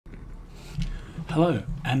Hello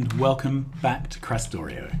and welcome back to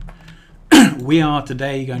Factorio. We are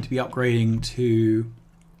today going to be upgrading to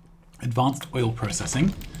advanced oil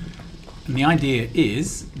processing, and the idea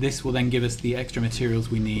is this will then give us the extra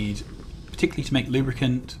materials we need, particularly to make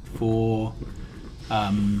lubricant for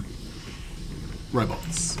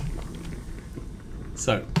robots.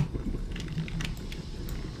 So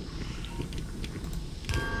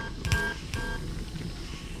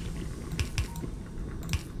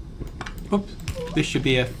oops. This should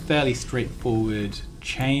be a fairly straightforward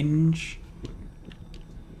change.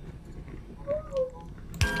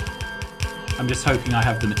 I'm just hoping I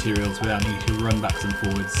have the materials without needing to run backwards and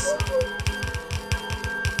forwards.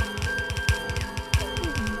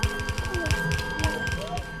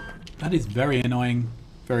 That is very annoying,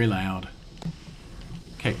 very loud.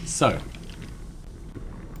 Okay, so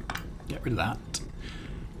get rid of that.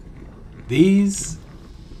 These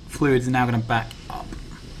fluids are now going to back up.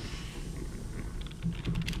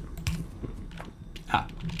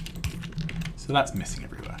 So that's missing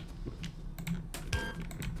everywhere.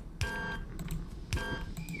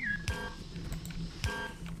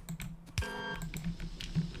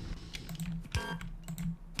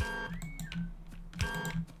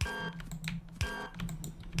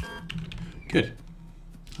 Good.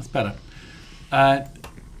 That's better.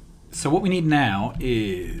 So what we need now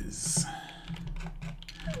is...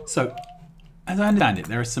 So, as I understand it,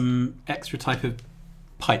 there are some extra type of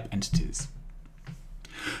pipe entities.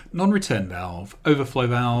 Non-return valve, overflow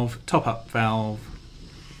valve, top-up valve,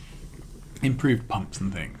 improved pumps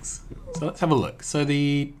and things. So let's have a look. So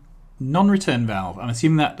the non-return valve, I'm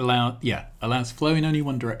assuming that allows flow in only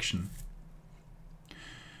one direction.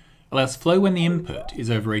 Allows flow when the input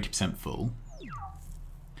is over 80% full.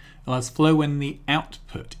 Allows flow when the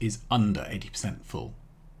output is under 80% full.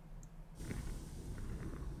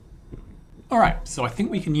 Alright, so I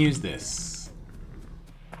think we can use this.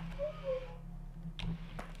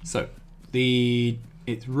 So,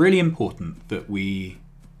 it's really important that we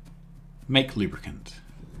make lubricant.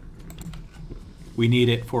 We need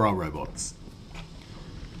it for our robots.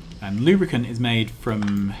 And lubricant is made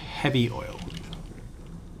from heavy oil.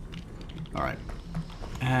 Alright.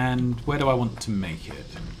 And where do I want to make it?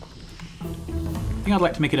 I think I'd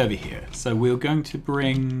like to make it over here. So we're going to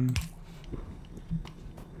bring...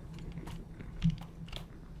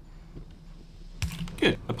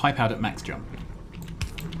 Good. A pipe out at max jump.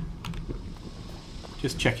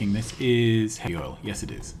 Just checking, this is heavy oil. Yes, it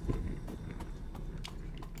is.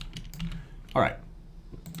 Alright,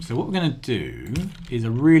 so what we're going to do is a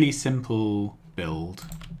really simple build.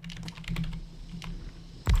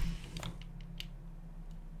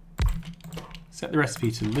 Set the recipe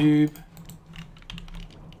to lube.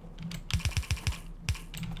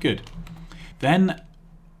 Good. Then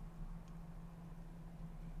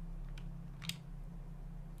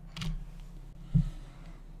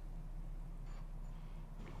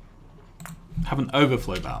have an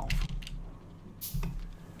overflow valve.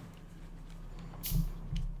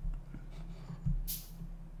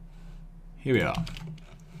 Here we are.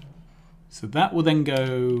 So that will then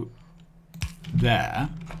go there.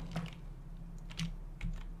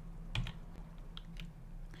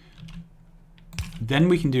 Then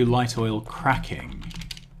we can do light oil cracking.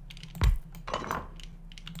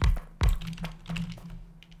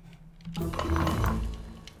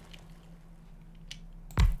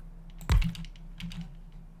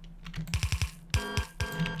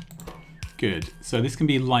 Good. So this can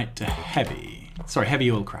be light to heavy. Sorry, heavy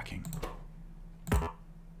oil cracking.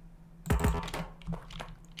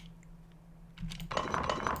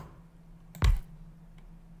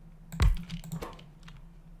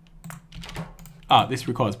 Ah, this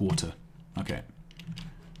requires water. Okay.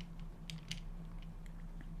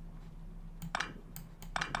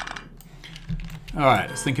 All right,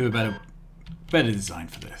 let's think of a better design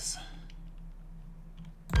for this.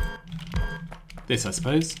 This, I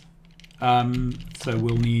suppose. So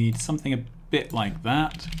we'll need something a bit like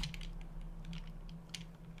that.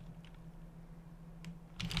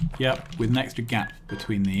 Yep, with an extra gap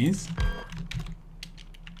between these.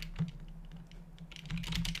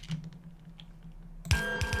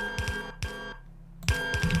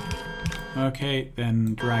 Okay,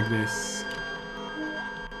 then drag this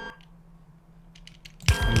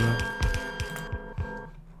over.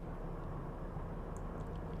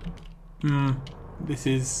 This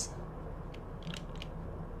is...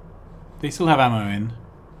 They still have ammo in.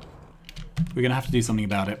 We're going to have to do something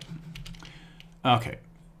about it. Okay,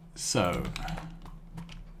 so...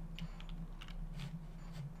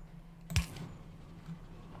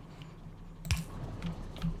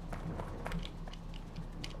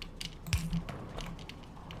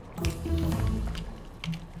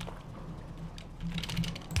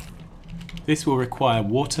 This will require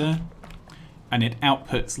water, and it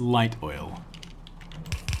outputs light oil.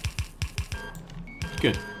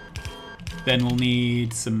 Good. Then we'll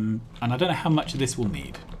need some, and I don't know how much of this we'll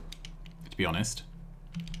need, to be honest.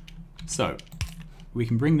 So, we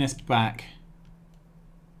can bring this back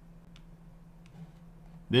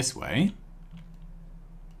this way.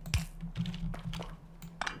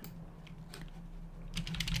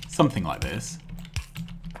 Something like this.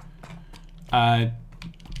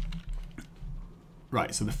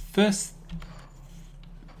 Right, so the first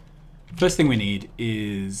thing we need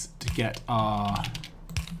is to get our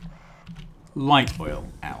light oil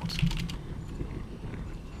out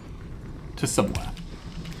to somewhere.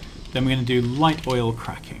 Then we're going to do light oil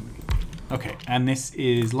cracking. Okay, and this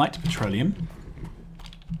is light petroleum.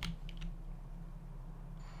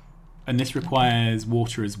 And this requires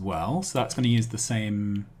water as well, so that's going to use the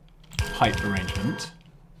same pipe arrangement.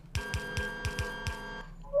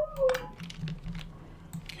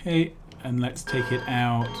 Okay, and let's take it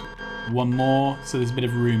out one more, so there's a bit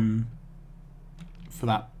of room for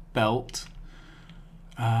that belt.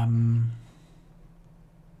 There.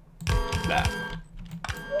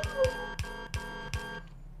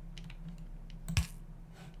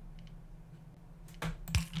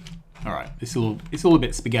 Alright, it's all a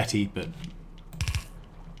bit spaghetti, but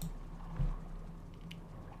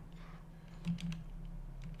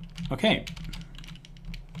okay.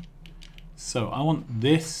 So I want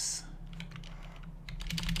this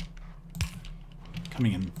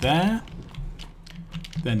coming in there,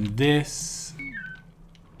 then this,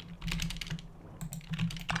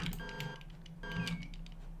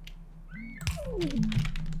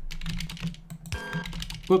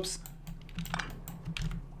 whoops,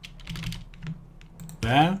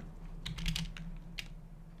 there,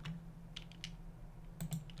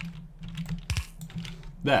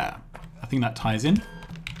 there. I think that ties in.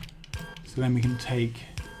 So then we can take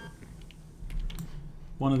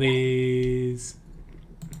one of these.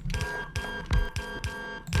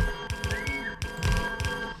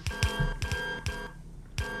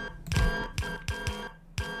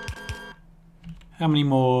 How many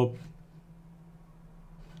more?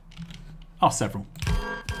 Oh, several.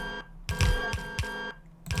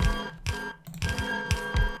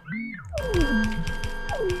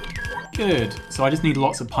 Good. So I just need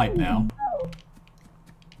lots of pipe now.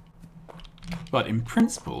 But in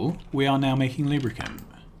principle, we are now making lubricant.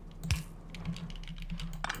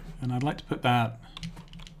 And I'd like to put that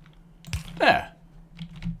there.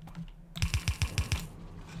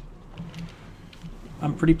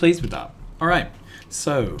 I'm pretty pleased with that. All right,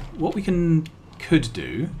 so what we could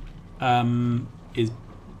do is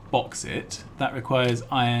box it. That requires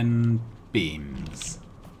iron beams.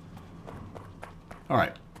 All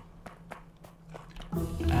right.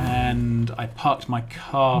 And I parked my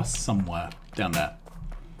car somewhere down there.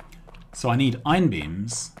 So I need iron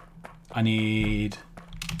beams. I need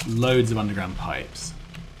loads of underground pipes.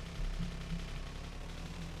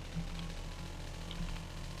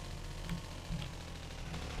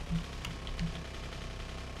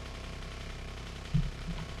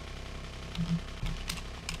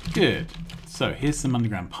 Good. So here's some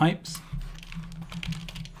underground pipes.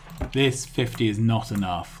 This 50 is not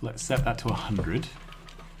enough. Let's set that to 100.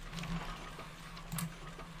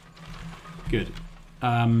 Good.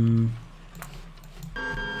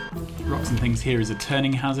 Rocks and things here is a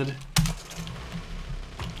turning hazard.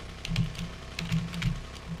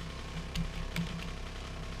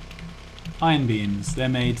 Iron beams, they're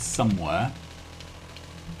made somewhere.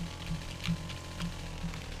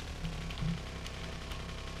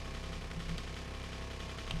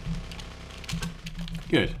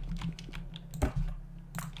 Good.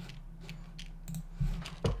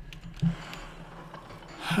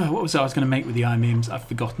 What was I was going to make with the iron beams? I've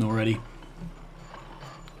forgotten already.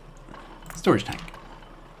 Storage tank.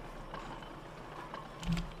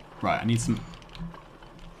 Right, I need some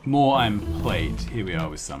more iron plate. Here we are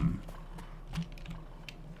with some.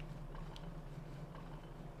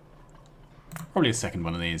 Probably a second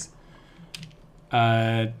one of these.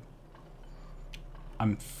 I'm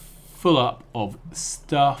full up of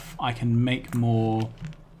stuff. I can make more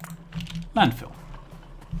landfill.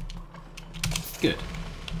 Good.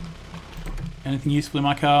 Anything useful in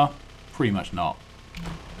my car? Pretty much not.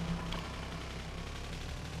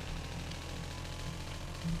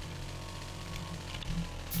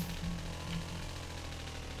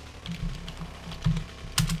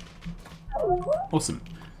 Awesome.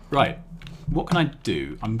 Right. What can I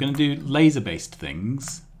do? I'm going to do laser-based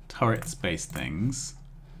things, turrets-based things,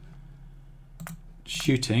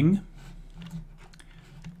 shooting,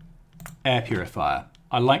 air purifier.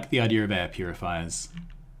 I like the idea of air purifiers.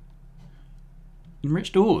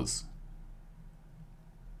 Enriched ores.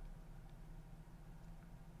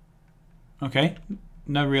 Okay,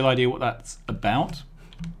 no real idea what that's about.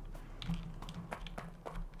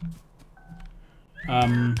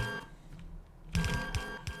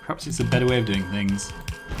 Perhaps it's a better way of doing things.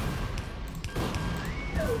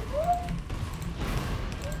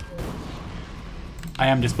 I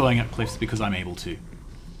am just blowing up cliffs because I'm able to.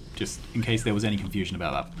 Just in case there was any confusion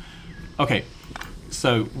about that. Okay,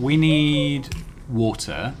 so we need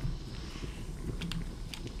water.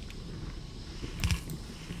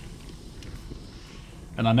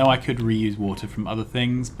 And I know I could reuse water from other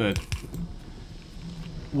things, but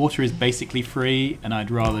water is basically free, and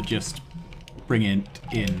I'd rather just bring it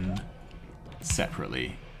in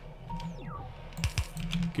separately.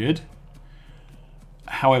 Good.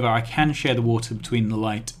 However, I can share the water between the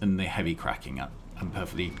light and the heavy cracking. I'm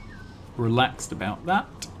perfectly relaxed about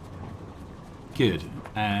that. Good.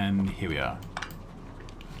 And here we are.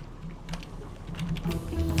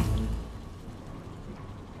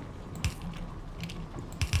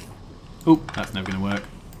 Oh, that's never going to work.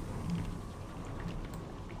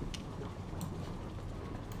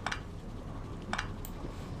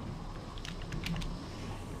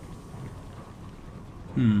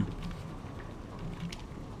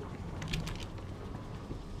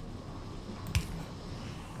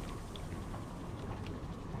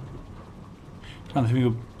 Trying to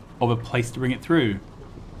think of a place to bring it through.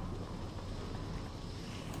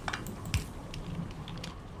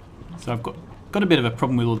 So I've got a bit of a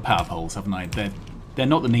problem with all the power poles, haven't I? They're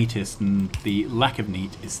not the neatest, and the lack of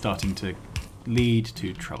neat is starting to lead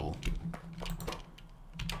to trouble.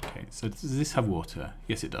 Okay, so does this have water?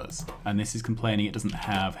 Yes, it does. And this is complaining it doesn't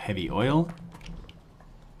have heavy oil.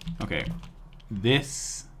 Okay,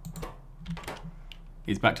 this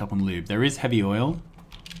is backed up on lube. There is heavy oil.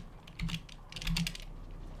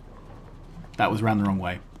 That was ran the wrong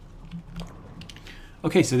way.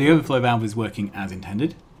 Okay, so the overflow valve is working as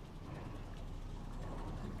intended.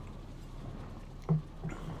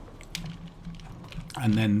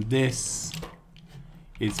 And then this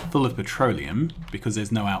is full of petroleum because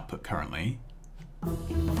there's no output currently.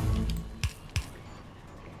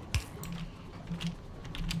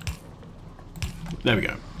 There we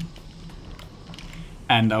go.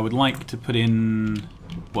 And I would like to put in,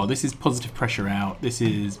 well, this is positive pressure out, this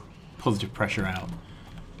is positive pressure out.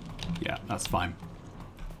 Yeah, that's fine.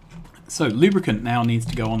 So lubricant now needs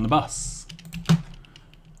to go on the bus.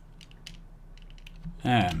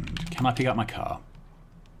 And can I pick up my car?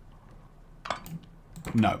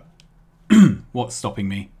 No. What's stopping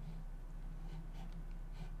me?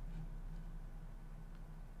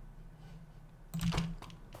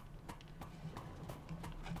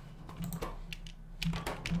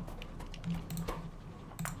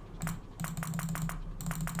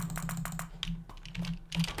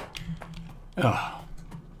 Ugh.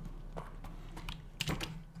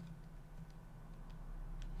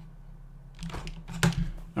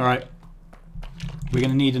 All right. We're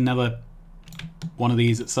going to need another one of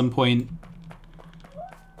these at some point.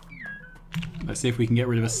 Let's see if we can get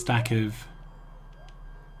rid of a stack of...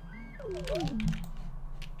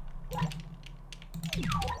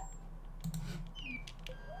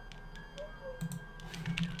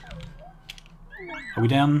 Are we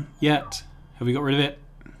down yet? Have we got rid of it?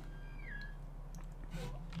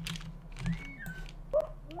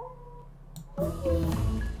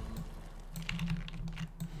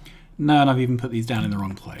 No, and I've even put these down in the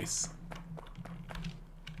wrong place.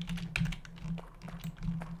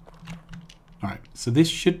 Alright, so this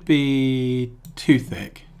should be too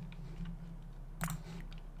thick.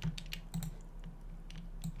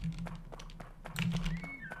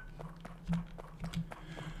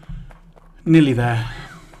 Nearly there.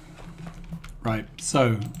 Right,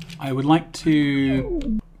 so I would like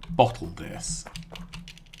to bottle this.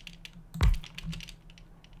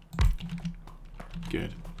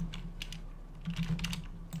 Good.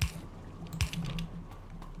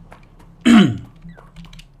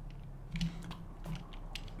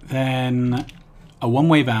 Then a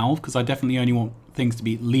one-way valve, because I definitely only want things to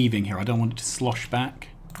be leaving here. I don't want it to slosh back.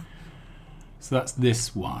 So that's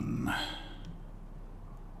this one.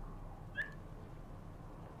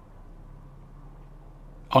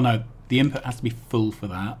 Oh no, the input has to be full for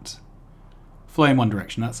that. Flow in one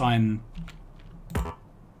direction, that's iron.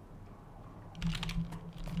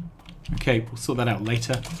 Okay, we'll sort that out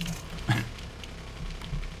later.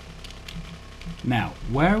 Now,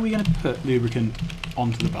 where are we going to put lubricant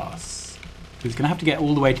onto the bus? Because it's going to have to get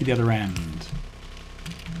all the way to the other end.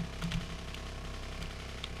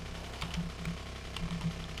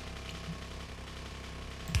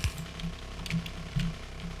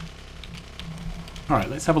 Alright,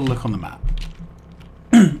 let's have a look on the map.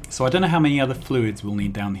 So I don't know how many other fluids we'll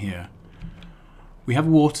need down here. We have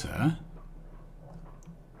water.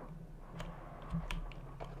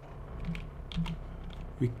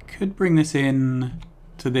 We could bring this in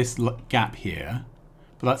to this gap here,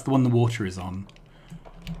 but that's the one the water is on.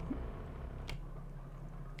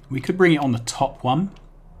 We could bring it on the top one.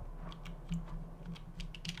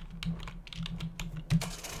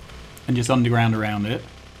 And just underground around it.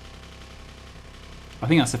 I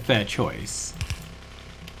think that's a fair choice.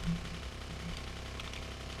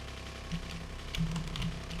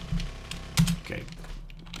 Okay.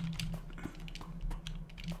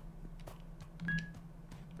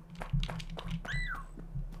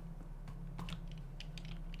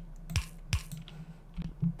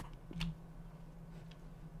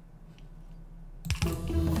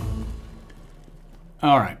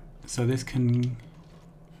 Alright, so this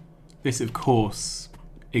of course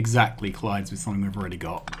exactly collides with something we've already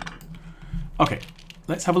got. Okay,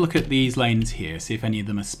 let's have a look at these lanes here, see if any of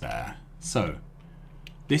them are spare. So,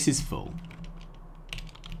 this is full.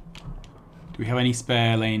 Do we have any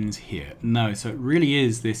spare lanes here? No, so it really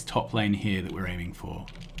is this top lane here that we're aiming for.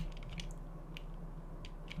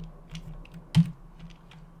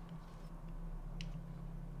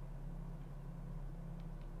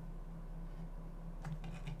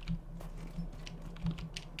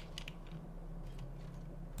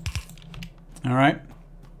 All right.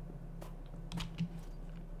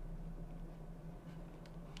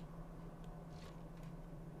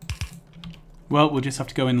 Well, we'll just have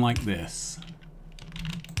to go in like this.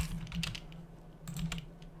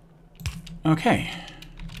 Okay.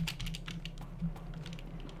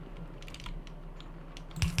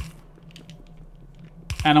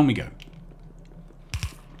 And on we go.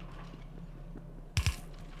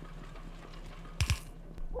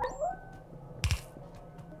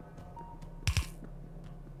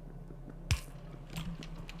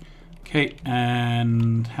 Okay,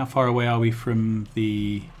 and how far away are we from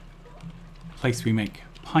the place we make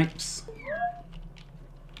pipes?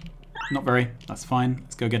 Not very, that's fine.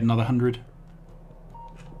 Let's go get another 100.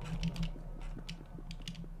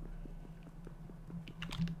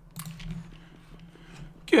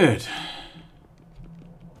 Good.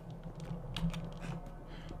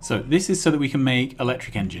 So this is so that we can make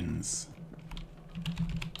electric engines.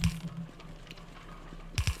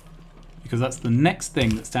 Because that's the next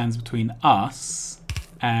thing that stands between us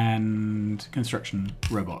and construction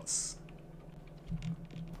robots.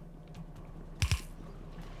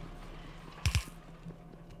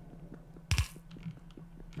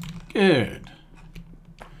 Good.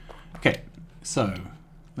 Okay, so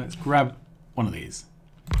let's grab one of these.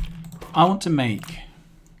 I want to make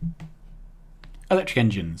electric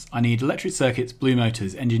engines. I need electric circuits, blue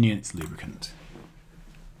motors, engine units, lubricant.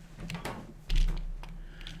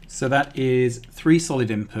 So that is 3 solid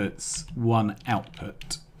inputs, 1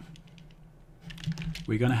 output.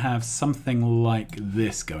 We're going to have something like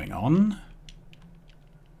this going on.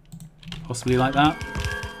 Possibly like that.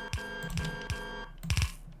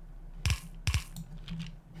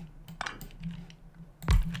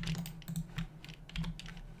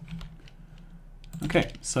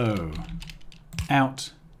 Okay, so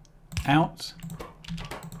out, out,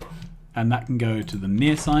 and that can go to the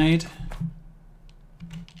near side.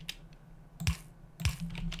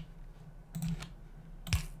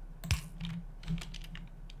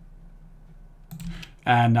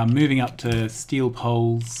 And I'm moving up to steel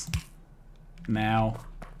poles now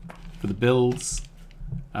for the builds.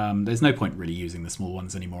 There's no point really using the small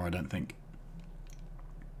ones anymore, I don't think.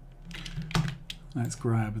 Let's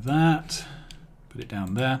grab that, put it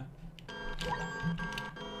down there.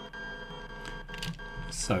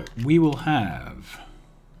 So we will have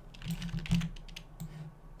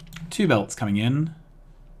 2 belts coming in.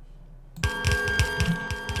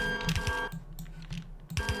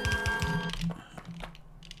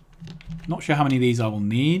 Not sure how many of these I will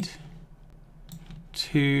need.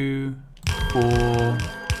 2, 4,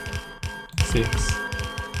 6,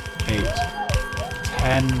 8,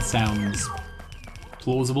 10 sounds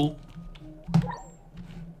plausible.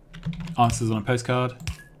 Answers on a postcard.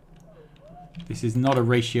 This is not a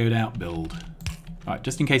ratioed out build. Alright,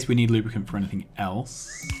 just in case we need lubricant for anything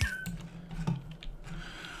else.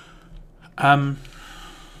 Right.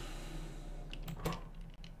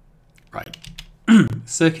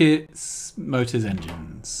 Circuits, motors,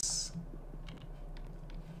 engines.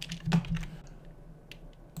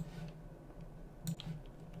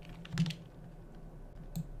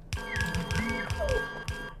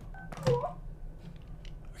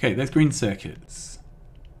 Okay, there's green circuits.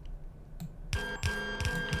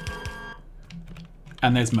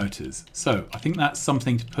 and there's motors. So I think that's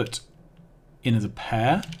something to put in as a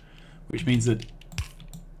pair, which means that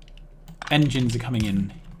engines are coming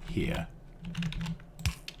in here.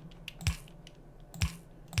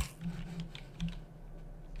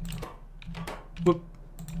 Whoop.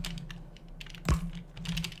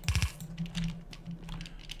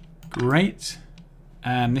 Great.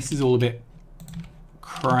 And this is all a bit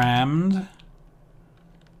crammed.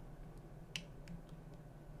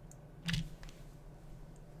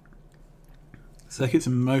 Circuits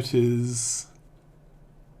and motors.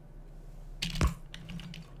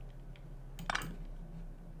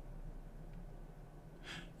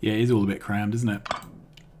 Yeah, it is all a bit crammed, isn't it?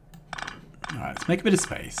 Alright, let's make a bit of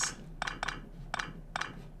space.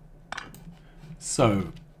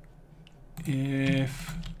 So,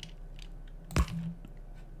 if...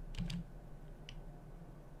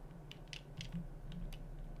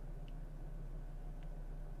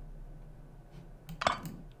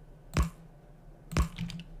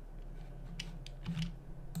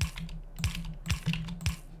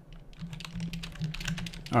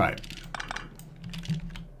 Alright.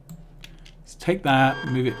 Let's take that,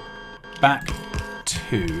 move it back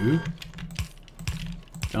 2.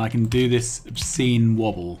 Then I can do this obscene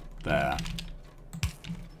wobble there.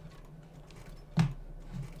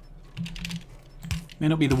 May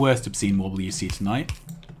not be the worst obscene wobble you see tonight,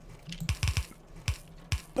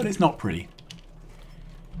 but it's not pretty.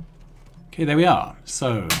 Okay, there we are.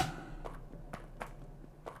 So,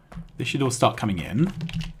 this should all start coming in.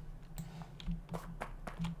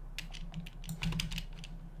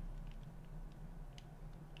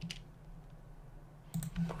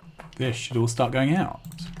 This should all start going out.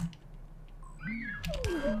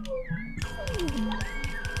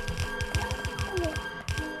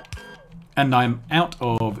 And I'm out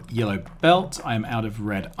of yellow belt, I'm out of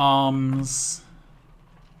red arms.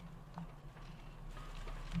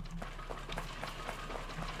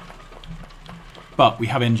 But we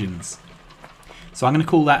have engines. So I'm going to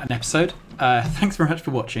call that an episode. Thanks very much for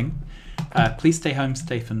watching. Please stay home,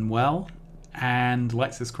 safe and well. And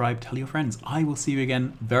like, subscribe, tell your friends. I will see you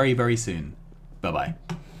again very, very soon. Bye-bye.